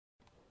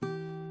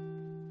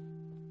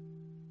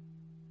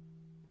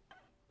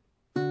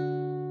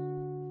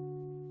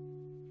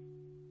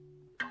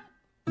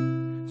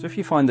So if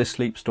you find this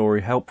sleep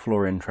story helpful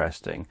or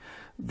interesting,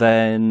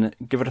 then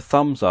give it a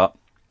thumbs up,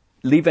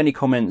 leave any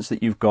comments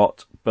that you've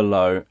got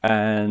below,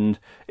 and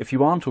if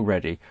you aren't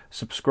already,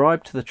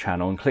 subscribe to the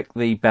channel and click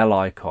the bell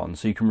icon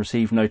so you can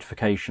receive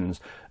notifications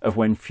of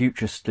when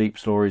future sleep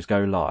stories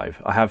go live.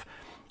 I have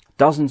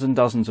dozens and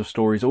dozens of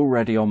stories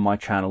already on my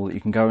channel that you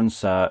can go and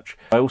search.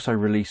 I also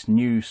release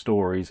new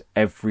stories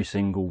every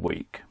single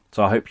week,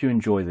 so I hope you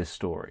enjoy this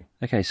story.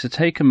 Okay, so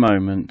take a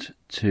moment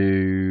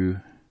to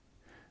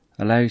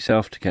allow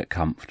yourself to get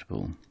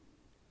comfortable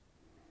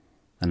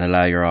and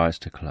allow your eyes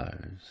to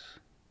close.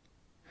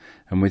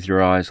 And with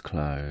your eyes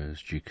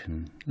closed, you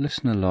can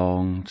listen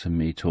along to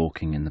me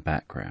talking in the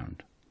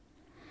background.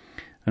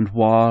 And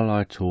while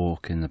I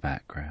talk in the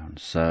background,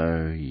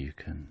 so you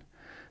can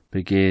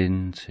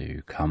begin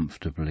to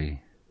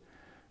comfortably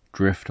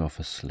drift off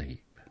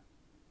asleep.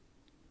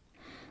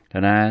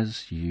 And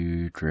as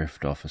you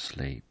drift off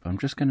asleep, I'm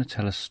just going to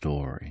tell a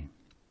story.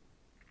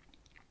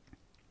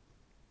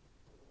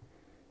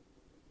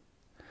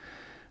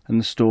 And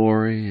the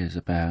story is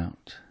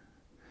about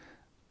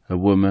a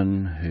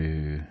woman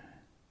who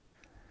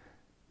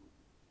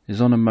is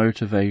on a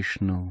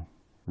motivational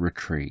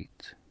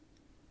retreat.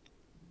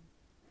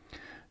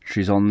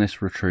 She's on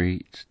this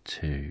retreat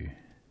to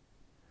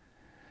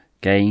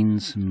gain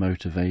some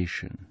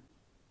motivation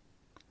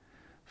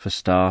for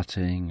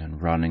starting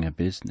and running a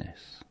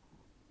business.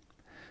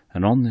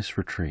 And on this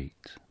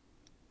retreat,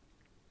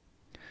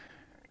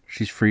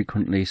 she's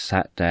frequently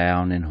sat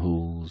down in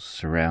halls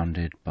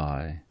surrounded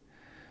by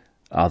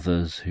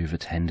others who've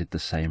attended the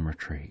same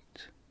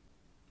retreat.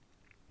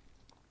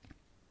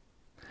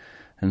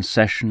 And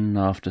session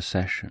after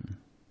session,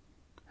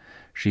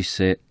 she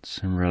sits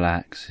and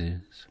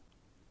relaxes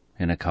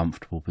in a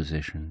comfortable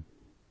position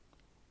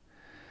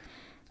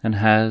and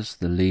has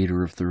the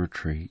leader of the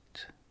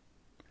retreat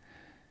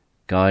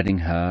guiding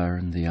her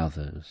and the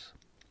others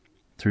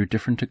through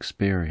different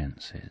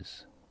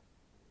experiences,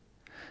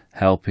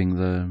 helping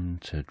them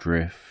to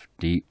drift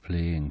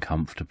deeply and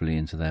comfortably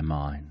into their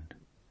mind,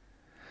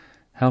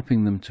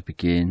 helping them to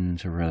begin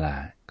to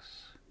relax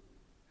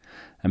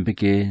and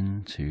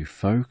begin to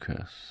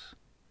focus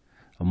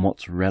on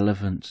what's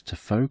relevant to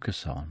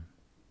focus on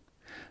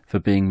for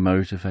being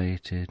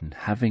motivated and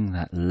having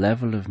that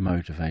level of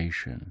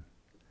motivation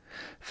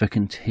for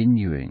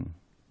continuing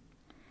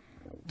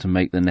to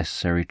make the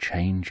necessary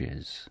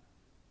changes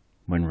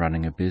when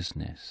running a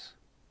business,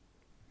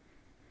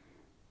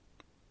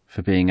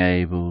 for being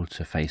able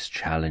to face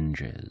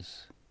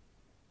challenges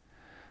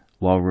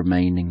while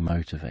remaining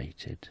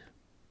motivated.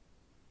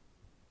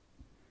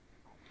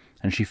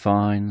 And she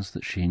finds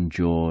that she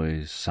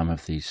enjoys some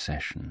of these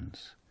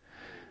sessions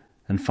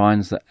and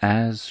finds that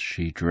as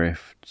she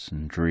drifts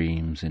and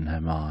dreams in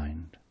her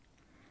mind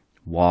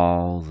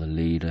while the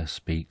leader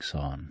speaks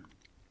on,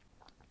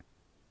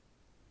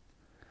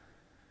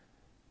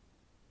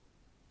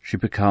 she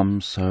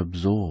becomes so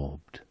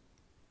absorbed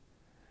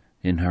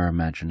in her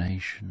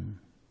imagination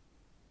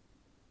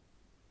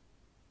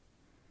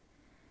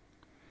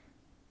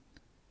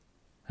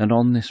and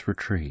on this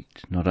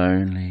retreat, not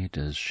only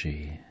does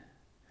she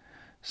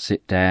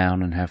sit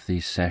down and have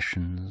these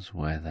sessions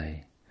where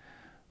they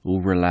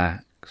all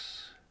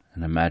relax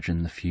and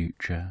imagine the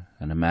future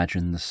and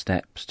imagine the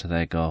steps to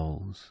their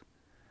goals,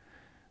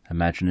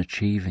 imagine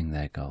achieving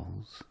their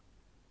goals,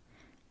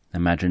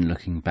 imagine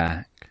looking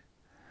back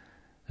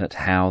at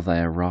how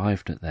they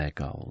arrived at their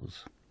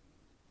goals,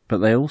 but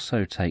they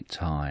also take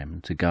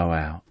time to go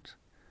out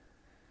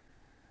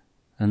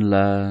and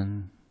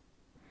learn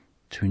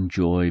to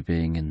enjoy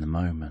being in the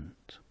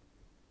moment.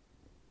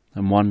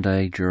 And one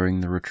day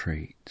during the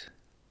retreat,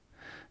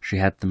 she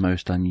had the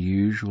most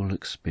unusual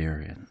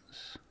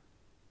experience.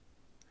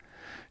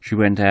 She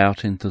went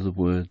out into the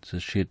woods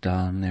as she had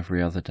done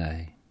every other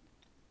day,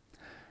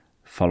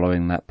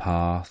 following that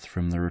path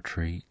from the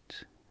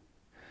retreat,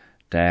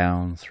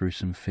 down through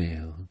some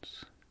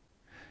fields,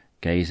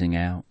 gazing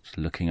out,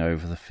 looking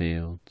over the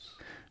fields,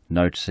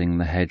 noticing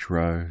the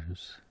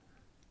hedgerows,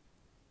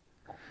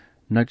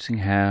 noticing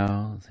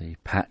how the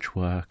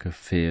patchwork of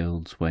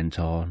fields went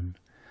on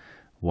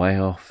way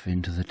off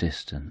into the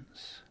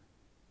distance,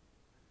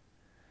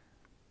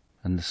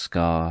 and the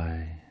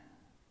sky,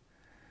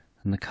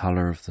 and the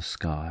colour of the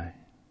sky,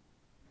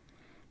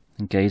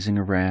 and gazing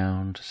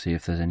around to see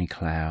if there's any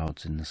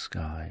clouds in the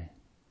sky,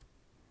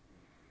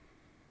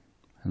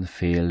 and the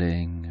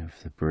feeling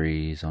of the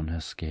breeze on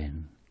her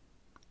skin,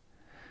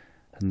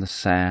 and the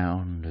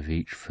sound of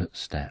each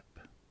footstep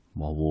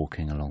while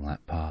walking along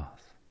that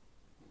path.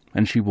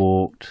 And she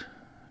walked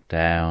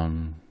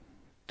down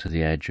to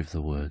the edge of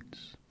the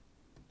woods,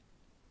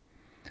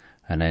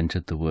 and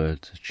entered the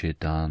woods as she had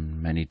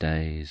done many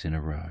days in a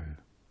row.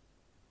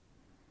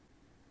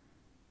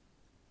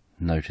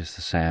 Notice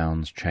the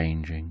sounds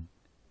changing,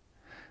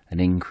 an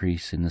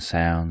increase in the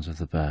sounds of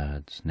the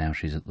birds now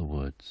she's at the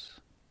woods.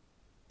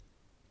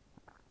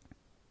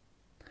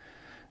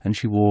 And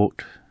she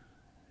walked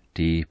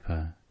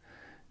deeper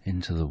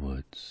into the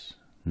woods,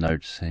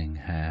 noticing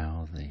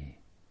how the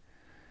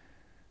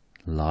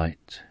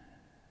light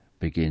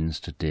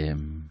begins to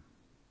dim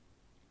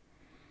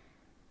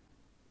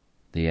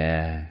The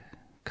air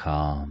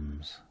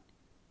calms,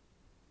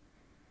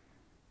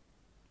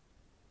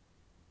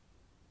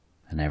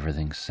 and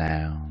everything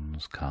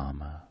sounds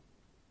calmer,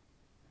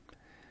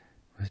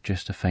 with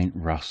just a faint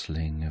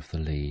rustling of the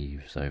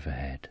leaves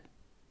overhead.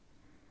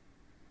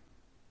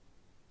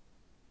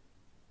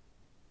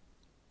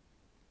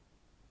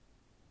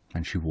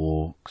 And she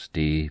walks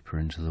deeper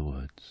into the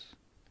woods,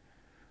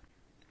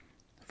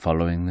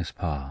 following this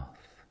path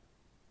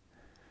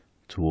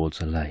towards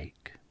a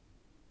lake,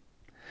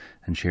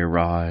 and she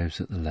arrives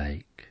at the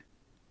lake,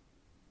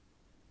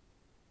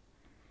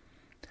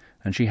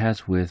 and she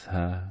has with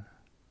her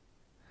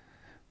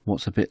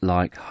what's a bit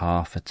like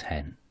half a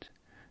tent.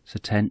 It's a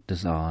tent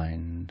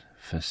designed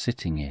for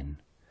sitting in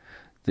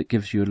that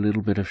gives you a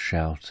little bit of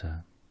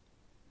shelter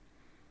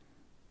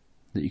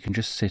that you can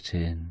just sit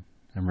in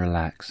and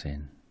relax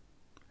in.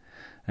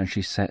 And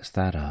she sets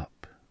that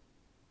up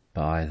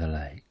by the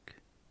lake.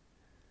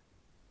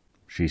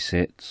 She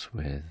sits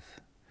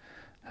with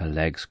her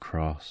legs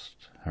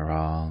crossed, her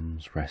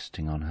arms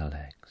resting on her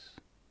legs.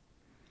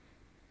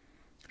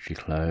 She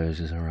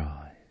closes her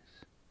eyes.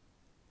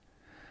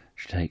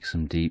 She takes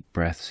some deep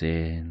breaths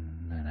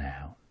in and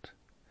out,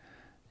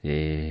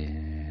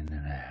 in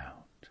and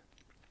out.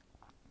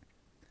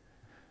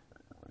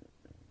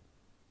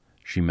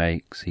 She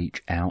makes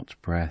each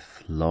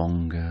out-breath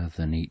longer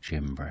than each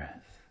in-breath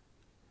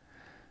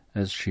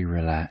as she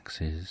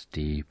relaxes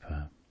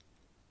deeper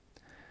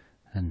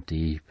and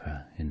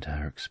deeper into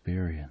her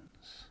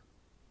experience.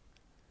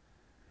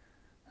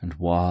 And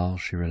while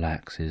she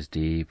relaxes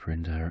deeper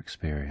into her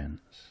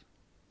experience,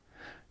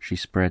 she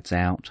spreads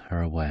out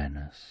her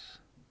awareness.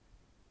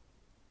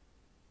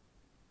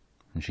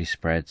 And she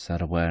spreads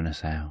that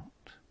awareness out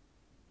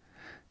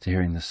to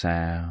hearing the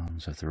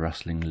sounds of the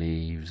rustling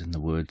leaves in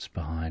the woods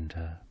behind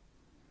her,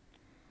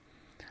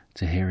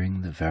 to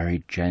hearing the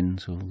very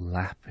gentle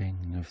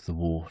lapping of the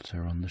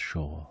water on the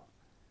shore,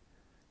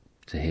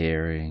 to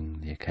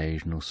hearing the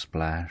occasional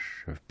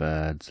splash of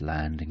birds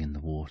landing in the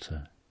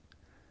water,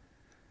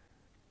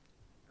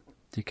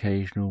 the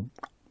occasional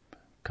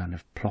kind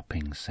of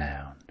plopping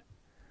sound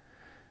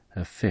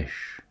of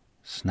fish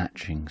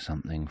snatching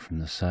something from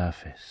the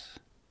surface,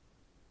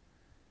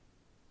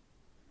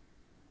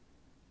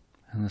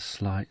 and the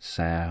slight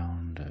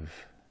sound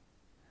of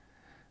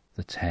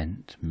the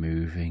tent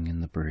moving in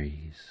the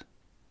breeze.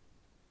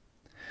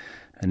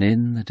 And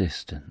in the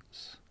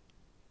distance,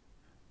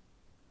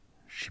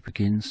 she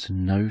begins to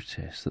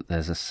notice that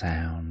there's a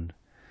sound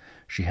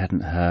she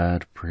hadn't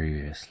heard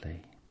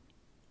previously.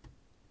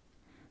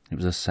 It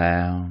was a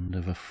sound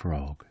of a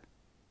frog.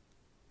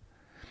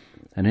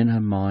 And in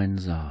her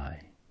mind's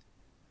eye,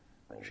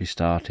 she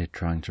started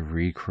trying to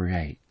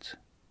recreate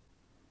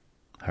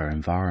her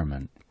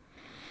environment.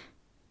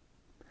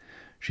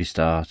 She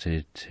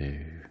started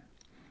to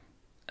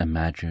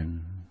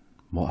imagine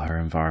what her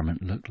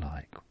environment looked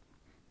like,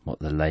 what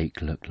the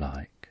lake looked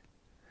like,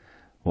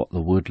 what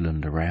the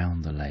woodland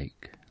around the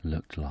lake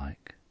looked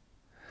like,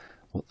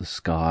 what the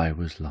sky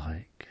was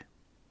like.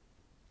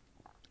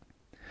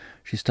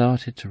 She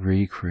started to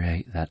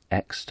recreate that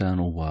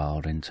external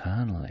world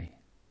internally,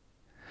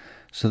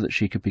 so that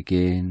she could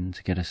begin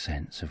to get a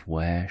sense of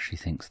where she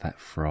thinks that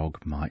frog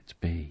might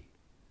be.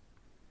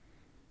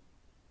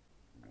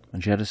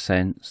 And she had a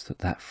sense that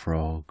that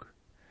frog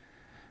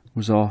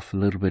was off a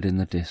little bit in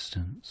the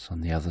distance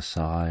on the other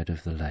side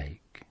of the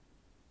lake.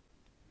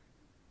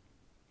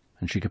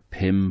 And she could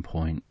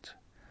pinpoint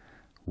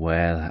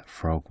where that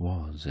frog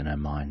was in her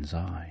mind's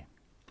eye.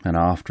 And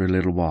after a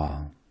little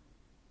while,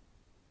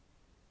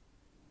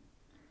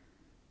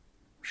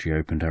 she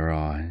opened her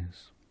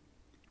eyes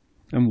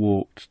and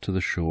walked to the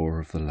shore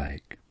of the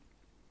lake.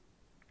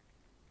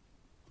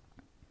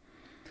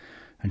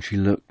 And she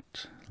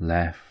looked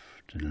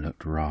left and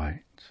looked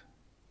right,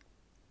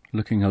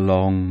 looking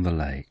along the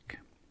lake.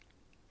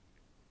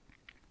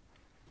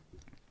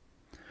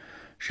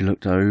 She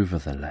looked over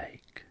the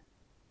lake,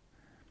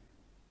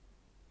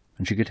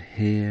 and she could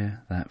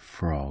hear that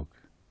frog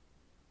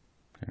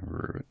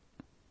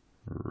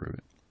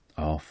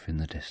off in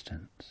the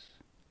distance.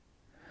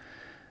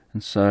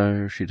 And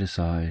so she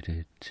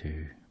decided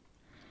to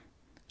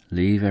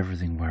leave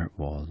everything where it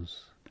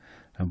was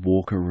and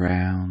walk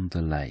around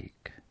the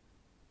lake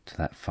to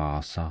that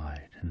far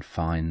side and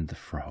find the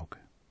frog.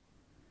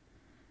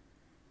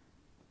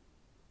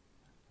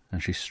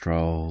 And she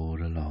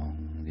strolled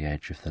along the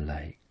edge of the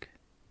lake,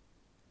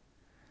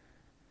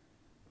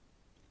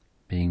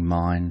 being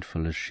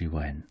mindful as she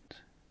went,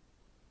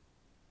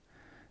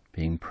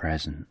 being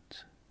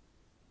present,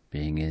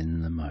 being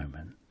in the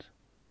moment,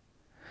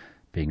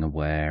 being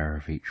aware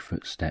of each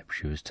footstep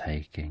she was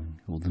taking,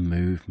 all the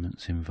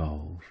movements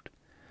involved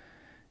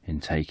in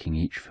taking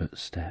each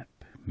footstep,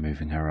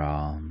 moving her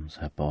arms,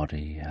 her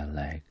body, her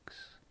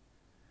legs,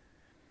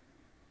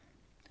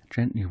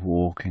 gently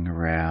walking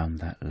around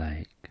that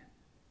lake.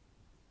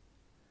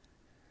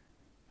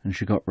 And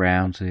she got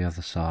round to the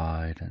other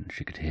side, and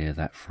she could hear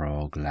that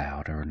frog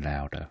louder and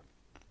louder.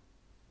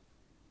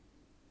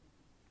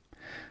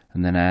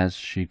 And then as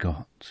she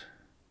got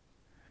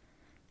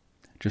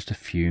just a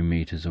few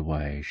meters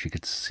away, she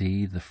could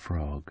see the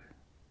frog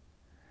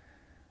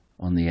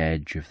on the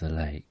edge of the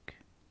lake,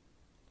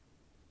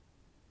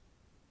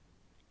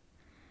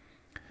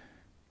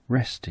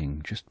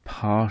 resting just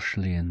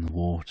partially in the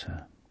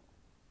water.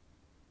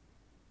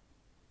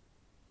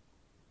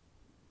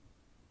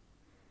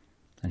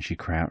 And she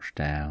crouched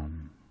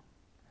down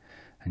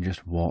and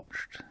just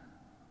watched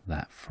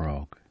that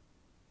frog.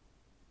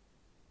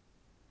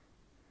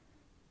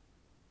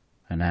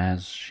 And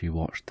as she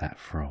watched that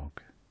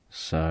frog,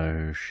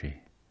 so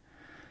she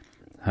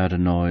heard a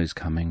noise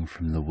coming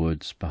from the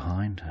woods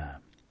behind her.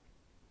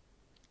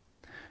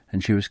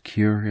 And she was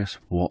curious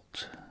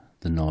what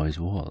the noise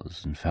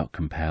was and felt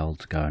compelled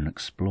to go and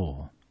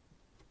explore.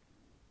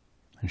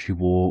 And she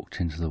walked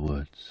into the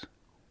woods,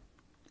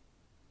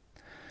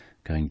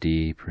 going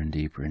deeper and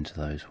deeper into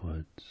those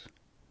woods.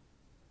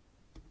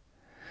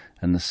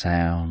 And the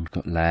sound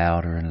got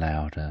louder and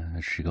louder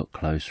as she got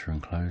closer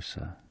and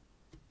closer.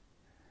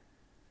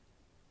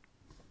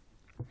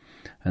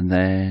 And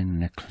then,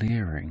 in a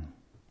clearing,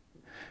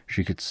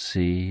 she could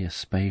see a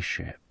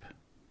spaceship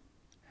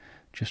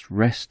just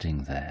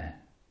resting there,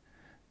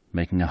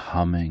 making a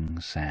humming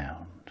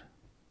sound.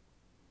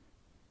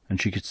 And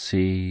she could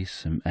see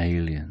some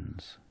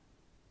aliens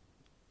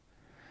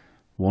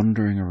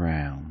wandering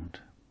around,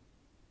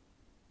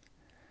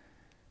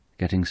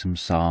 getting some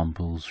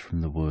samples from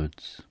the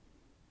woods,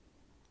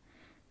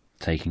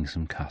 taking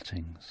some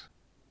cuttings.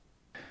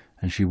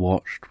 And she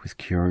watched with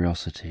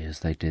curiosity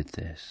as they did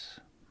this.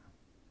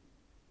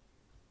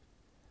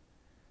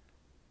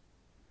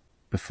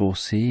 Before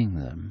seeing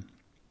them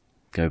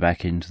go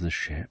back into the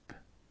ship,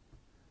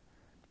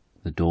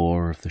 the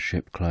door of the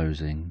ship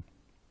closing,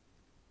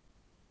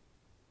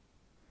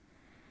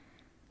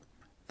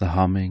 the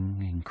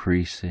humming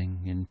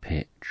increasing in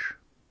pitch,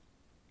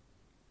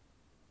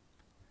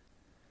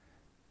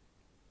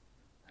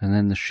 and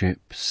then the ship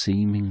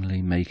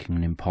seemingly making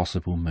an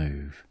impossible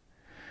move,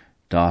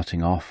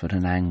 darting off at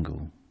an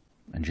angle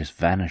and just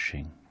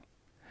vanishing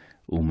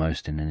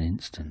almost in an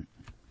instant.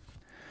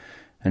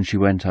 And she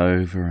went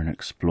over and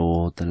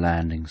explored the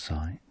landing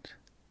site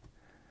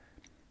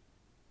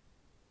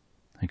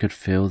and could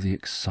feel the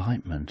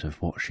excitement of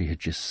what she had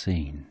just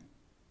seen,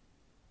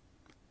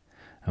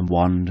 and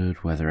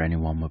wondered whether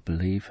anyone would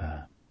believe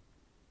her.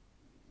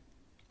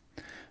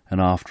 And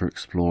after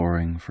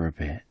exploring for a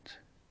bit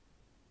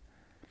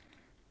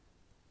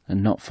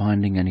and not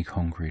finding any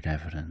concrete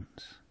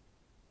evidence,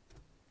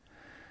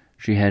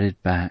 she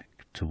headed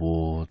back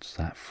towards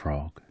that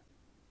frog,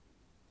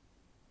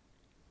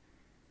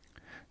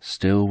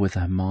 still with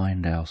her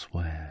mind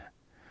elsewhere,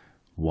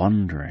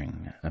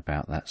 wondering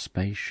about that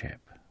spaceship,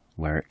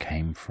 where it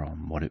came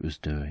from, what it was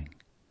doing,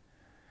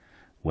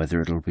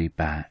 whether it'll be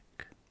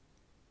back,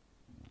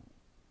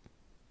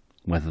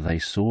 whether they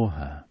saw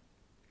her.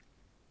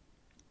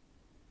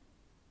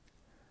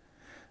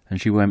 And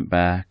she went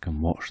back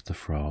and watched the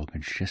frog,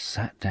 and she just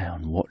sat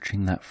down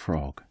watching that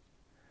frog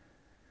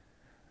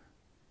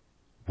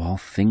while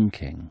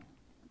thinking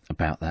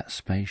about that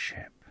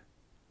spaceship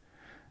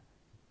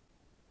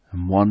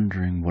and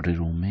wondering what it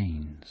all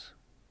means.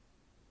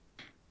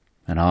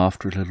 And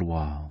after a little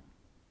while,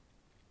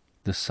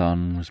 the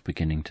sun was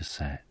beginning to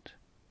set,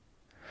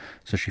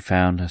 so she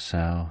found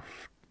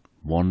herself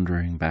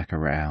wandering back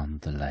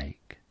around the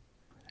lake.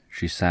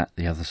 She sat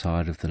the other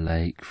side of the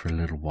lake for a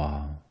little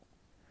while,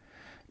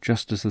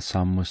 just as the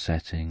sun was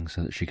setting,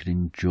 so that she could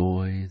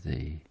enjoy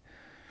the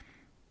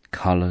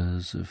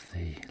colours of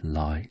the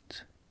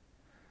light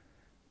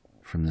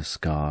from the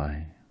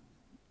sky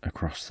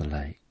across the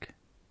lake.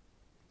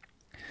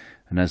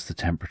 And as the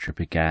temperature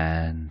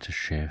began to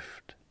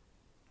shift,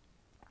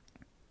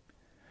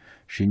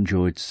 she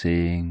enjoyed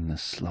seeing the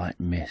slight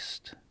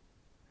mist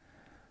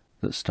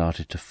that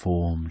started to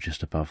form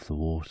just above the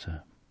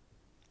water.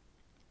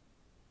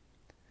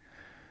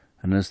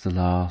 And as the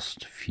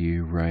last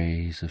few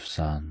rays of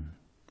sun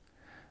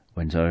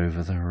went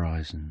over the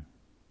horizon,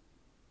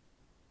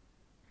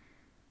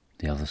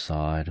 the other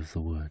side of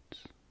the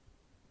woods,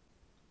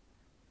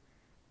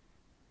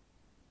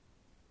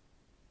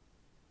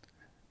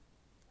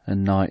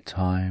 and night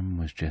time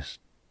was just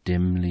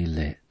dimly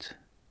lit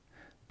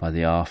by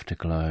the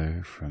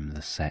afterglow from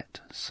the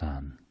set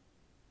sun,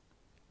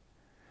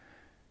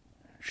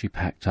 she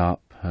packed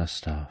up her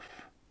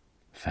stuff,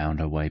 found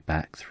her way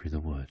back through the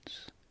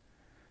woods,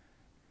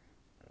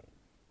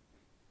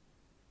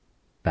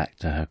 back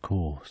to her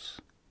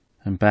course,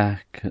 and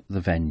back at the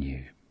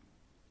venue.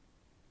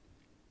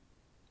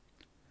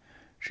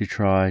 She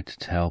tried to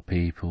tell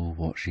people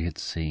what she had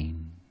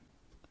seen,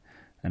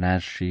 and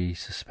as she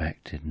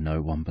suspected,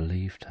 no one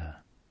believed her.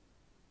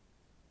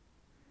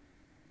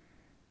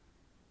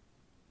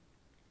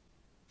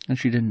 And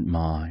she didn't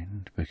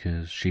mind,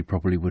 because she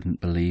probably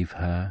wouldn't believe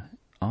her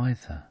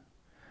either.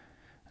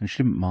 And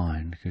she didn't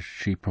mind, because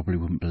she probably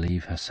wouldn't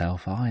believe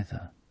herself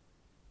either.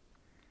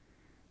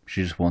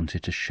 She just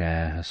wanted to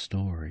share her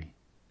story,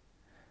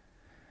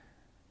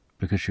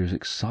 because she was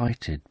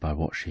excited by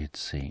what she had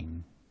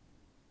seen.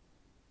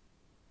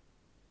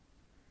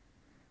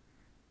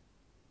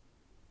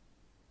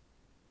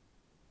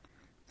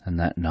 And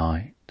that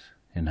night,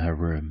 in her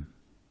room,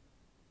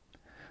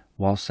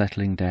 while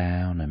settling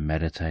down and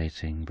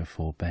meditating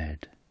before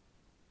bed,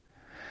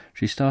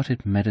 she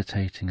started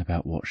meditating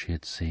about what she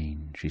had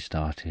seen. She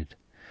started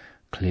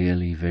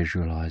clearly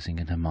visualizing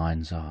in her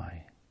mind's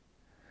eye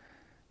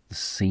the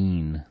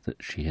scene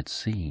that she had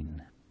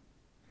seen.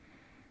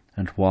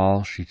 And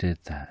while she did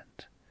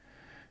that,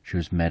 she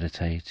was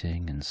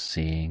meditating and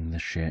seeing the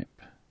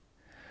ship,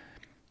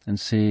 and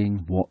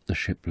seeing what the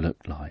ship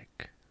looked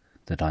like,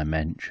 the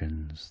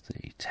dimensions,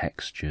 the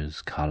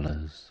textures,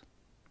 colours,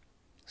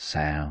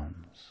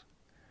 sounds.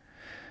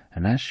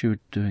 And as she was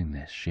doing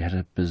this, she had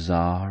a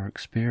bizarre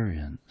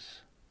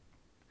experience.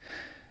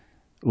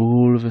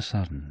 All of a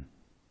sudden,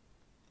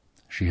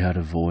 she heard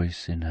a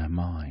voice in her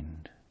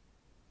mind.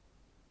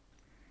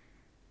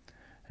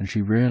 And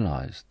she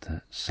realized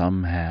that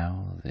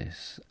somehow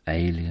this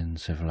alien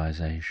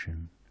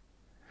civilization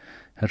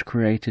had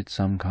created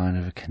some kind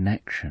of a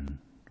connection,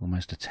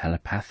 almost a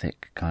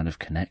telepathic kind of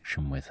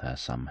connection with her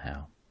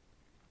somehow.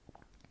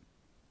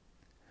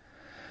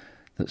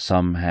 That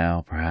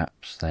somehow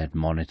perhaps they had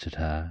monitored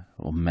her,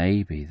 or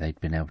maybe they'd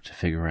been able to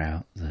figure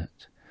out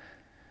that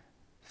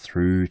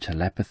through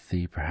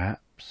telepathy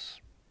perhaps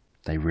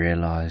they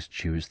realized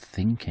she was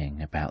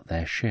thinking about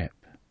their ship.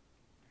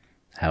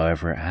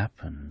 However it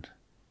happened,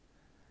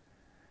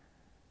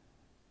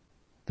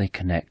 they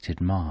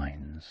connected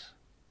minds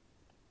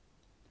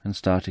and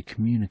started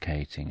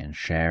communicating and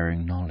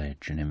sharing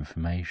knowledge and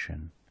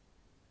information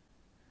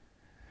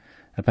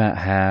about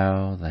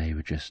how they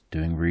were just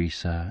doing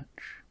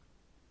research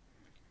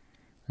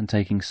and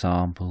taking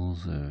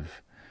samples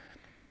of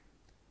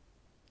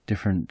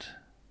different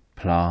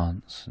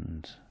plants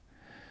and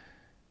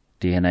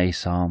DNA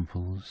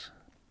samples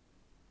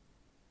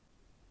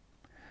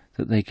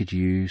that they could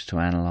use to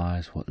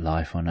analyze what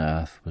life on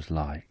Earth was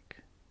like,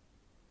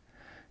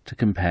 to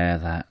compare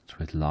that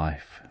with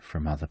life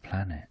from other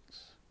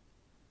planets,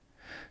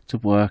 to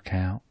work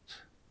out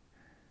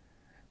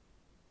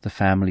the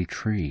family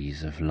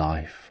trees of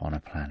life on a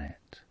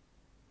planet,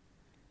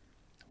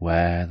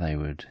 where they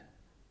would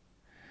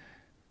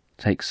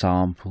take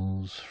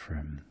samples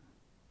from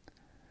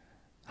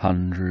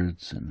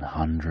hundreds and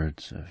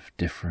hundreds of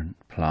different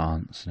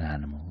plants and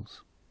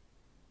animals,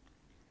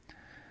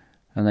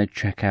 and they'd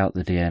check out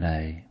the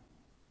DNA,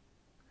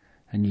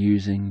 and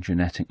using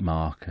genetic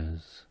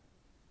markers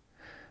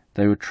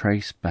they would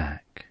trace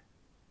back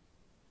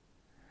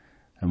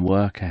and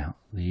work out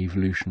the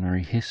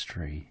evolutionary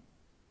history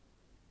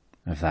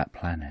of that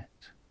planet.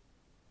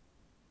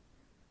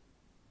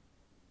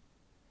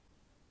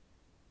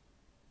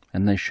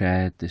 And they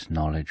shared this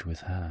knowledge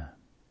with her.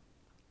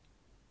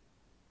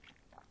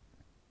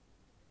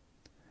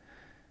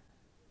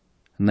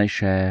 And they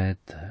shared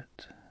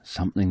that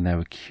something they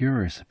were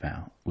curious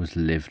about was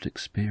lived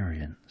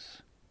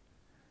experience.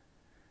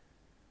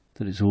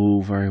 That it's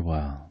all very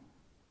well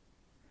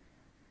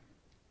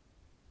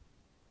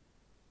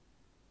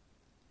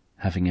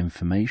having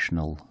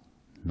informational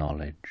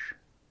knowledge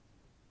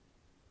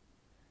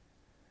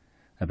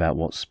about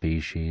what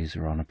species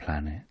are on a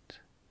planet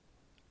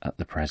at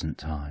the present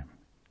time,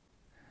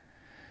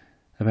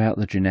 about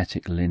the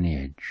genetic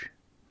lineage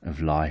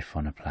of life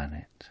on a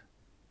planet,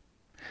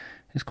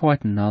 is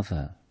quite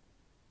another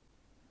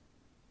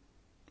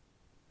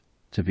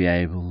to be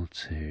able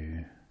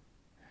to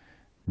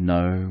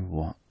know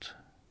what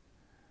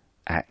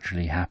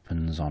actually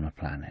happens on a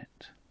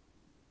planet.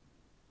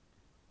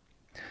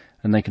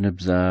 And they can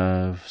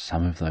observe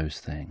some of those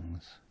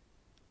things,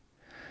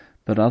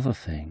 but other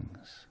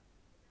things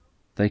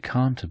they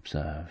can't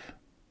observe.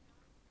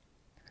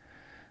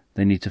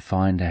 They need to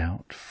find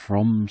out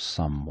from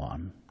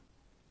someone,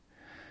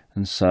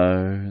 and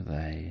so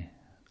they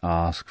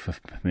ask for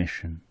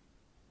permission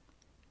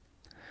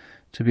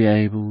to be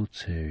able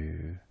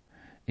to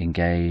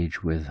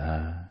engage with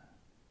her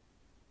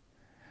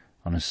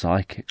on a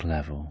psychic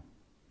level,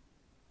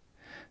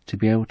 to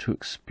be able to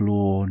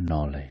explore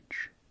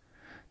knowledge,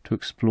 to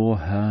explore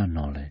her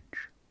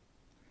knowledge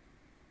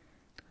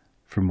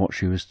from what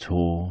she was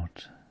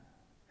taught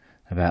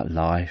about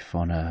life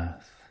on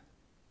Earth,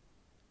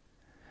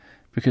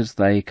 because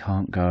they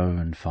can't go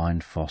and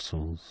find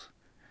fossils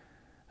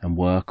and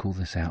work all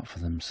this out for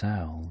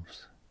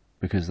themselves,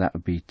 because that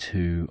would be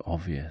too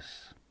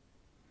obvious.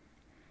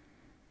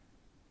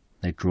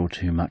 They'd draw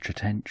too much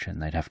attention.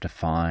 They'd have to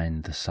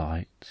find the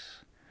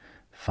sites,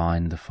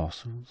 find the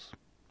fossils.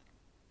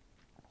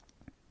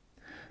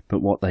 But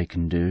what they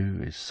can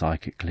do is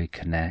psychically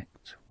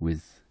connect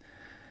with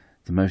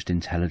the most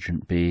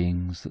intelligent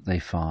beings that they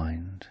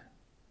find,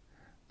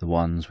 the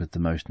ones with the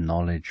most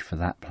knowledge for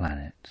that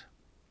planet,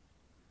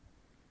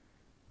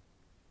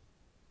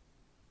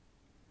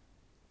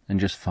 and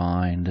just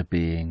find a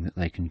being that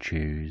they can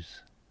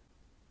choose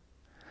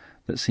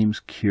that seems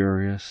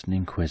curious and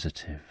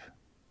inquisitive,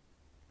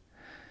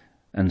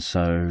 and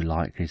so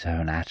likely to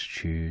have an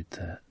attitude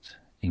that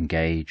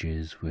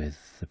engages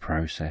with the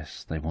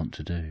process they want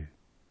to do.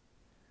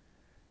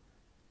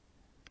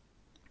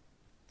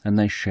 And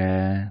they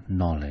share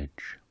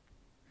knowledge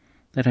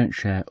They don't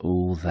share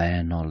all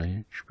their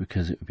knowledge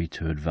because it would be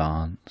too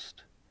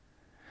advanced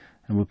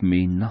and would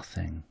mean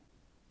nothing.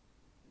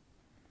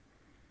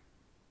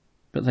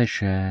 But they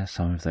share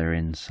some of their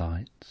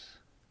insights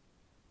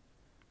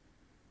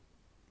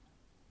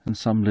and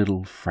some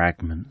little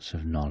fragments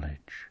of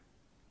knowledge,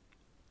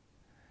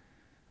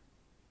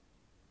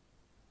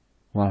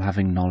 while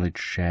having knowledge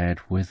shared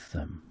with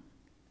them.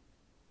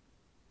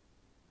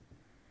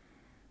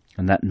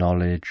 And that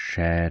knowledge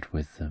shared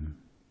with them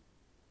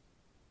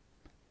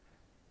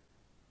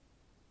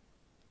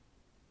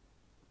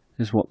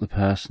is what the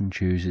person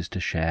chooses to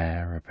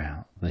share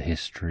about the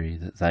history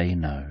that they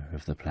know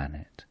of the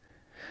planet.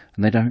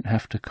 And they don't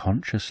have to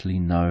consciously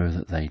know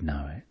that they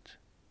know it.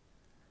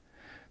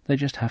 They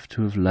just have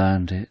to have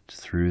learned it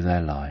through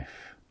their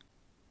life,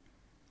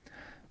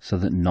 so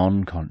that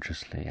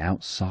non-consciously,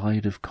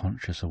 outside of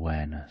conscious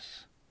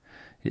awareness,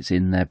 it's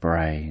in their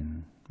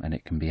brain and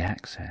it can be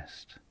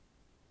accessed.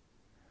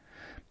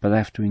 But they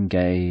have to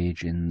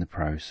engage in the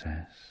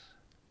process,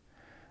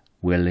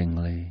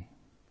 willingly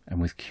and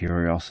with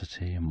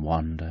curiosity and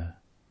wonder.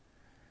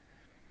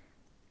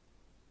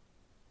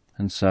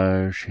 And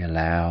so she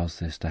allows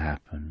this to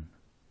happen,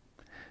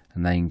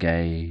 and they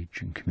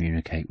engage and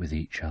communicate with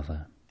each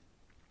other.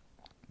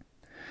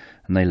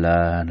 And they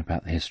learn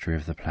about the history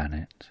of the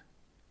planet.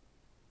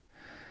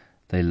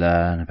 They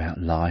learn about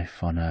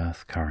life on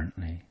Earth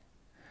currently,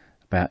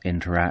 about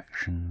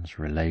interactions,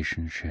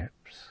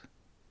 relationships,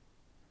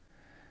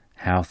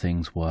 how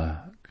things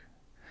work,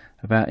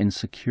 about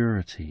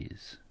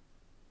insecurities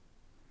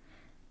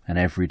and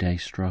everyday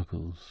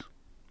struggles.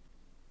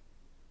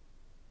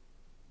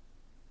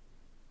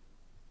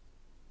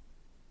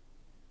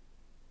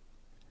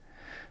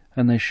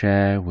 And they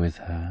share with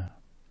her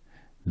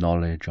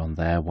knowledge on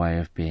their way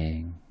of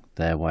being,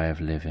 their way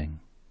of living,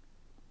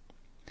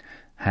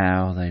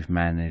 how they've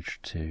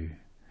managed to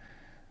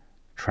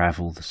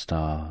travel the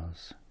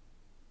stars.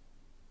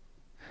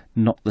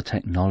 Not the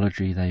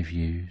technology they've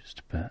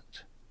used,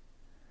 but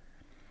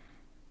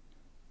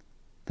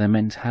their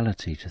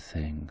mentality to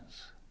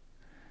things,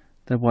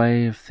 their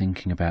way of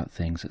thinking about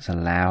things that's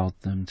allowed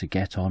them to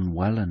get on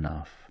well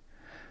enough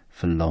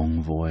for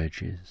long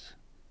voyages,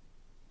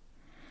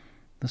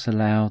 that's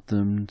allowed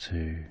them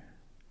to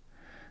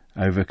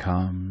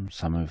overcome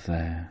some of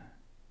their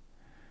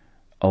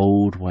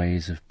old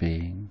ways of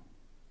being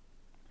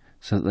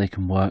so that they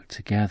can work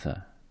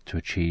together to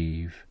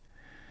achieve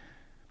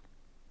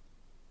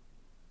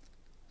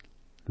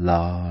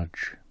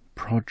large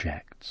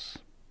projects.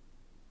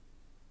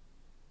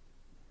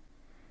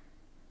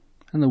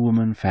 And the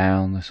woman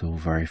found this all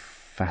very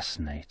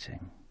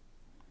fascinating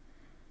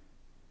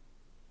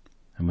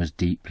and was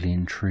deeply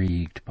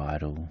intrigued by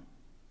it all.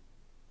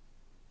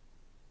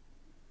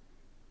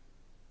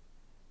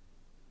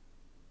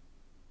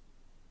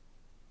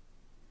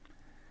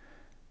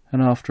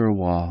 And after a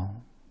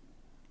while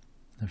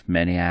of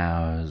many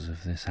hours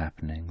of this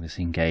happening, this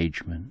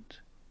engagement,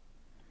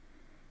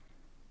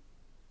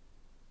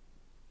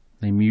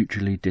 they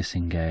mutually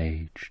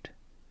disengaged.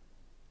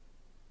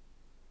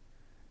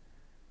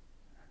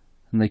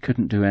 And they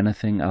couldn't do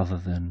anything other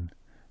than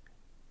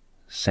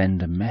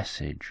send a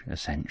message,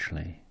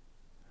 essentially,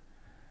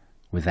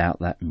 without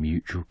that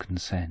mutual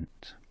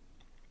consent.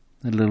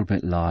 A little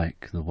bit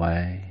like the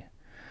way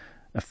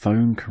a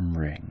phone can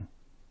ring,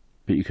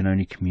 but you can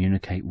only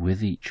communicate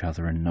with each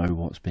other and know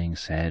what's being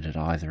said at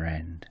either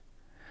end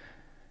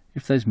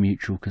if there's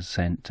mutual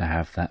consent to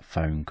have that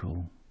phone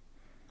call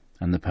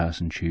and the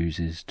person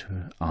chooses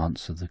to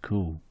answer the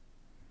call.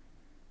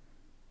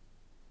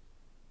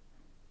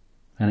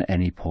 And at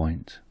any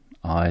point,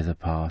 either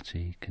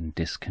party can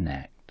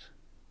disconnect.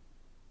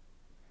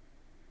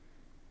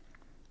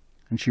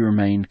 And she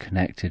remained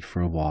connected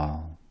for a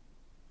while,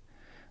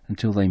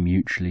 until they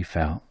mutually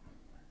felt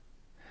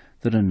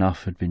that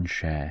enough had been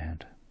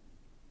shared.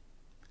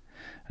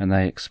 And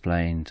they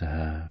explained to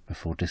her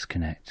before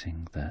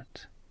disconnecting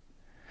that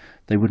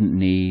they wouldn't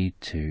need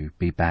to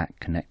be back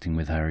connecting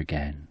with her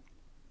again,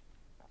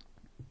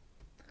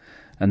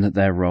 and that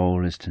their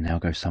role is to now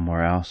go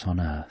somewhere else on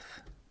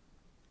Earth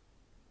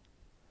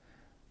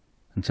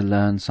and to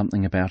learn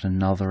something about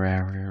another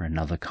area,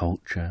 another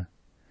culture,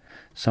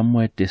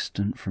 somewhere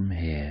distant from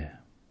here,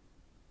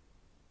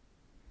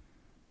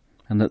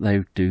 and that they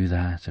would do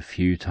that a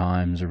few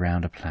times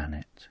around a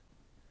planet.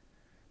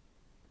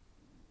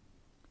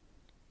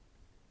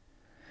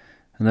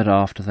 And that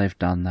after they've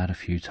done that a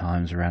few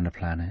times around a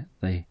planet,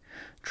 they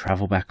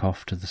travel back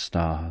off to the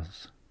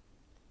stars.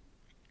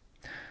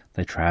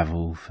 They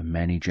travel for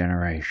many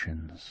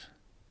generations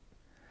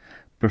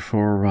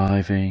before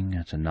arriving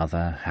at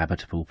another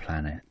habitable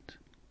planet.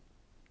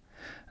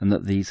 And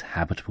that these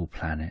habitable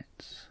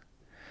planets,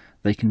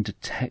 they can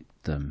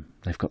detect them.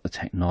 They've got the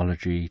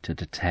technology to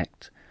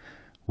detect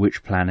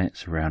which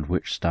planets around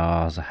which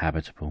stars are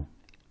habitable.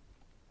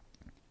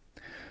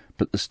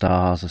 But the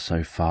stars are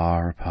so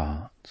far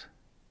apart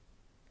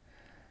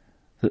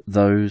that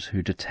those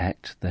who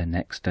detect their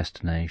next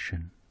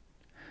destination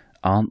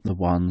aren't the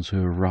ones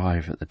who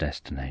arrive at the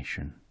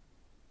destination.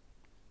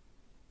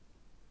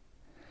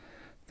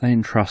 They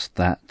entrust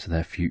that to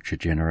their future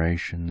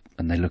generation,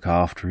 and they look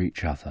after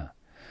each other.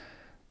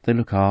 They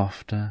look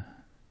after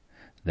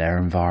their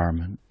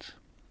environment,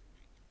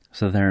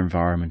 so their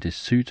environment is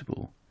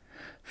suitable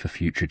for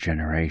future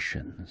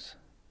generations.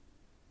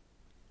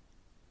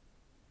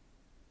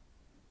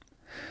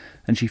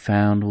 And she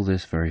found all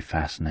this very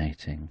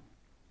fascinating.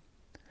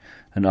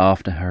 And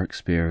after her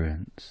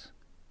experience,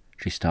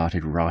 she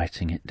started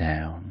writing it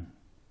down.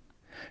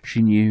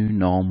 She knew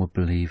no one would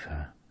believe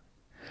her,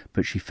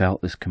 but she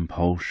felt this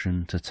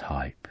compulsion to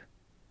type.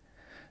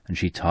 And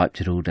she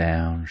typed it all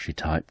down. She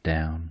typed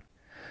down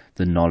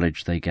the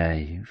knowledge they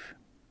gave.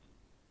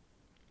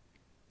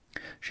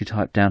 She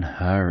typed down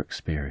her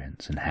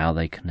experience and how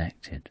they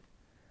connected.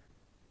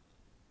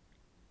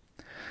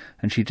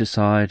 And she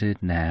decided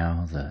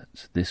now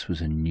that this was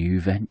a new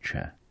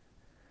venture,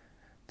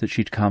 that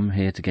she'd come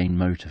here to gain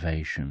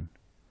motivation,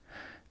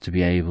 to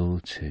be able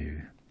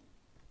to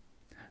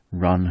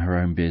run her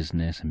own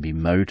business and be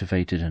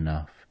motivated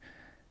enough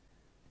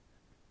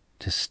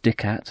to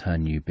stick at her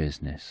new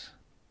business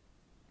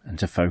and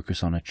to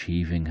focus on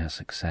achieving her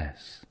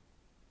success.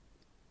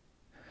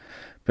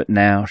 But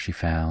now she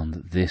found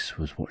that this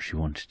was what she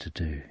wanted to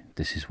do.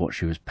 This is what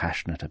she was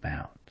passionate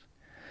about,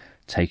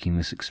 taking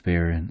this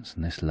experience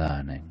and this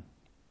learning,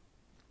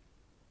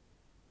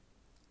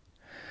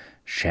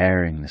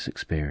 sharing this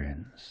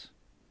experience,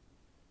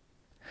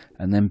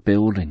 and then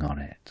building on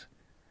it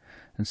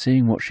and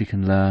seeing what she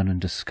can learn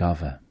and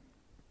discover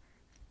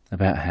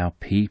about how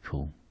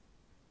people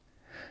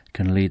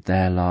can lead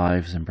their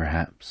lives and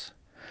perhaps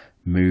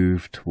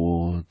move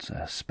towards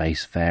a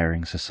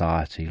spacefaring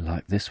society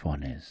like this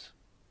one is.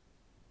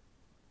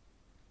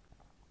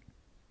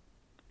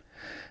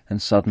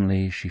 And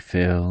suddenly she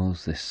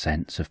feels this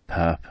sense of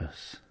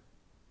purpose,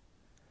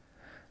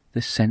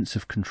 this sense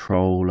of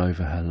control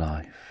over her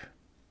life,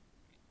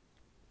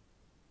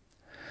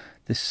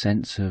 this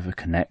sense of a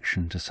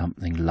connection to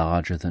something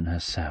larger than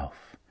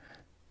herself.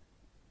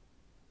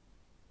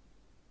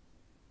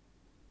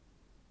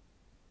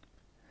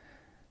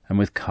 And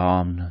with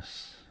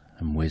calmness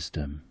and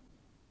wisdom,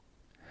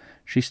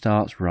 she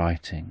starts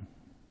writing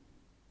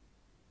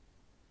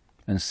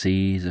and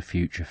sees a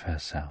future for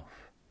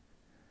herself,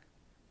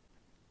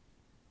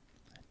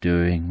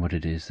 doing what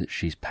it is that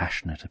she's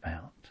passionate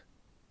about.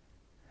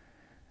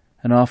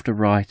 And after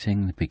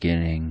writing the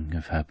beginning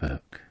of her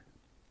book,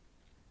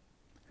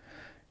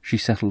 she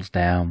settles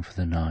down for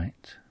the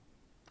night,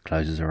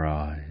 closes her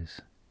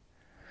eyes,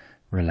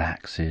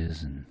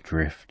 relaxes and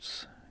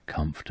drifts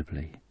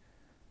comfortably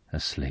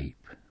asleep.